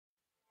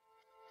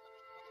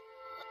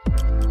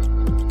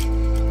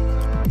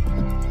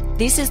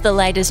This is the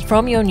latest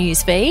from your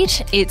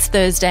newsfeed. It's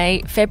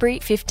Thursday, February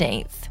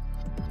 15th.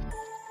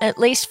 At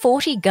least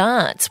 40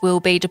 guards will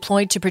be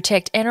deployed to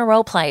protect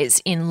NRL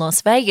players in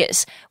Las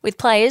Vegas, with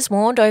players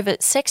warned over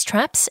sex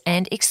traps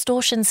and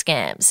extortion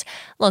scams.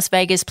 Las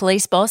Vegas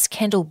police boss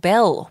Kendall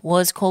Bell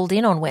was called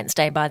in on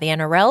Wednesday by the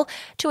NRL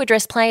to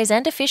address players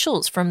and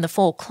officials from the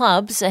four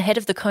clubs ahead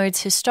of the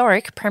code's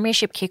historic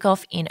premiership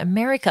kickoff in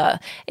America.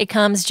 It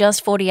comes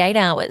just 48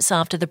 hours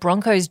after the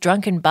Broncos'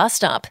 drunken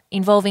bust-up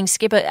involving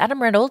skipper Adam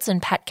Reynolds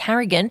and Pat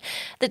Carrigan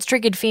that's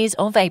triggered fears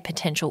of a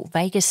potential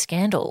Vegas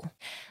scandal.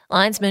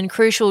 Linesmen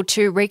crucial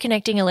to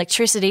reconnecting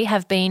electricity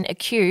have been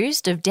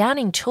accused of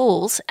downing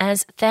tools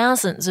as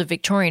thousands of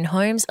Victorian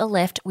homes are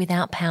left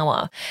without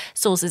power.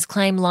 Sources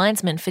claim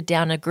linesmen for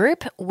Downer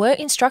Group were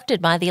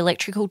instructed by the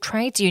Electrical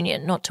Trades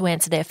Union not to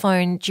answer their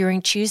phone during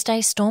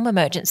Tuesday's storm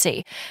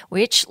emergency,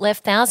 which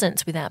left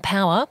thousands without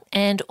power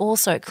and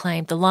also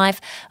claimed the life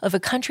of a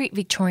country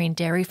Victorian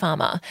dairy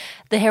farmer.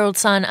 The Herald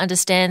Sun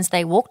understands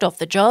they walked off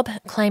the job,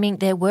 claiming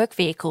their work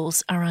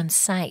vehicles are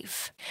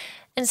unsafe.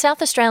 And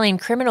South Australian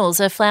criminals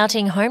are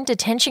flouting home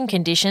detention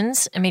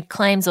conditions amid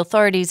claims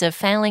authorities are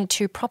failing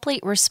to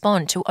properly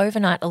respond to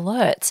overnight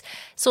alerts.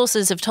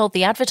 Sources have told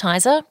The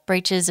Advertiser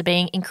breaches are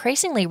being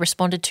increasingly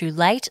responded to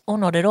late or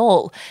not at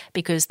all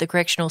because the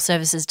Correctional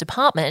Services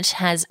Department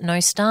has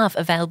no staff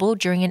available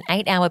during an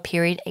 8-hour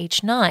period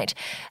each night.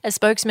 A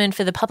spokesman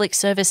for the Public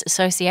Service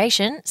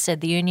Association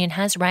said the union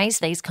has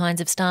raised these kinds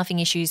of staffing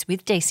issues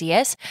with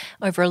DCS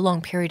over a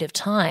long period of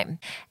time.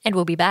 And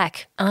we'll be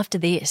back after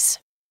this.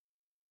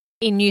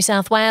 In New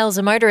South Wales,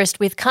 a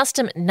motorist with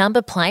custom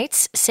number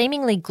plates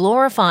seemingly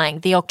glorifying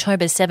the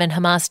October 7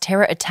 Hamas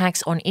terror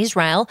attacks on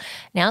Israel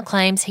now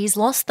claims he's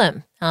lost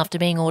them after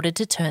being ordered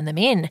to turn them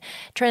in.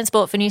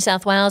 Transport for New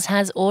South Wales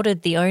has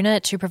ordered the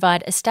owner to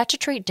provide a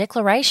statutory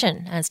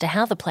declaration as to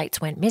how the plates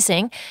went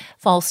missing.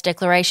 False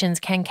declarations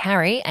can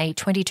carry a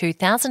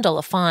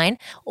 $22,000 fine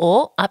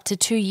or up to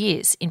 2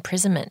 years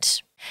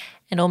imprisonment.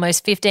 And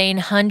almost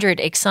 1,500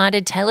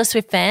 excited Taylor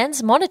Swift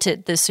fans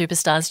monitored the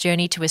superstar's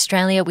journey to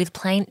Australia with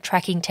plane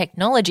tracking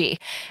technology.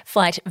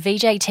 Flight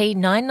VJT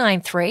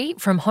 993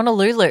 from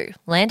Honolulu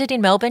landed in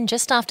Melbourne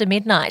just after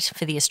midnight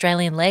for the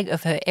Australian leg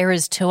of her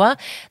Eras tour.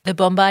 The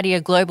Bombardier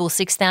Global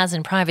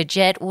 6000 private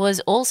jet was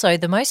also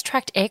the most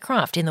tracked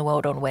aircraft in the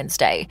world on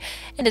Wednesday.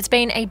 And it's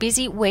been a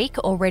busy week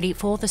already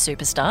for the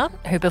superstar,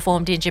 who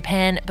performed in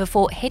Japan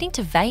before heading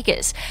to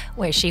Vegas,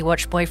 where she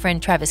watched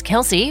boyfriend Travis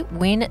Kelce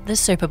win the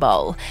Super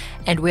Bowl.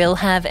 And we'll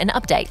have an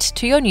update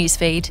to your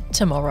newsfeed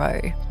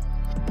tomorrow.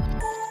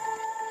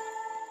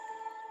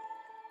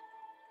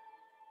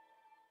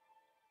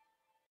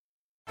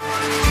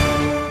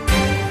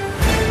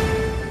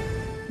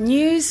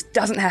 News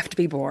doesn't have to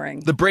be boring.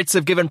 The Brits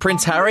have given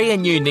Prince Harry a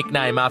new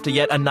nickname after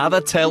yet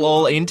another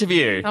tell-all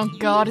interview. Oh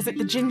God, is it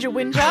the Ginger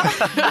Whinger?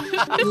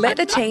 Let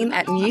the team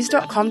at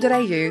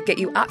news.com.au get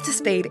you up to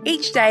speed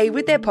each day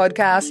with their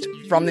podcast,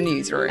 From the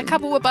Newsroom. A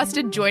couple were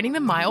busted joining the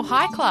Mile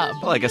High Club.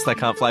 Well, I guess they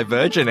can't fly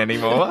Virgin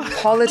anymore.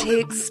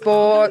 Politics,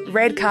 sport,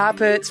 red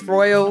carpets,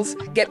 royals.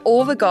 Get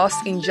all the goss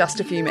in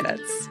just a few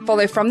minutes.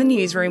 Follow From the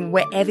Newsroom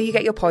wherever you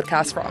get your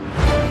podcasts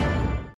from.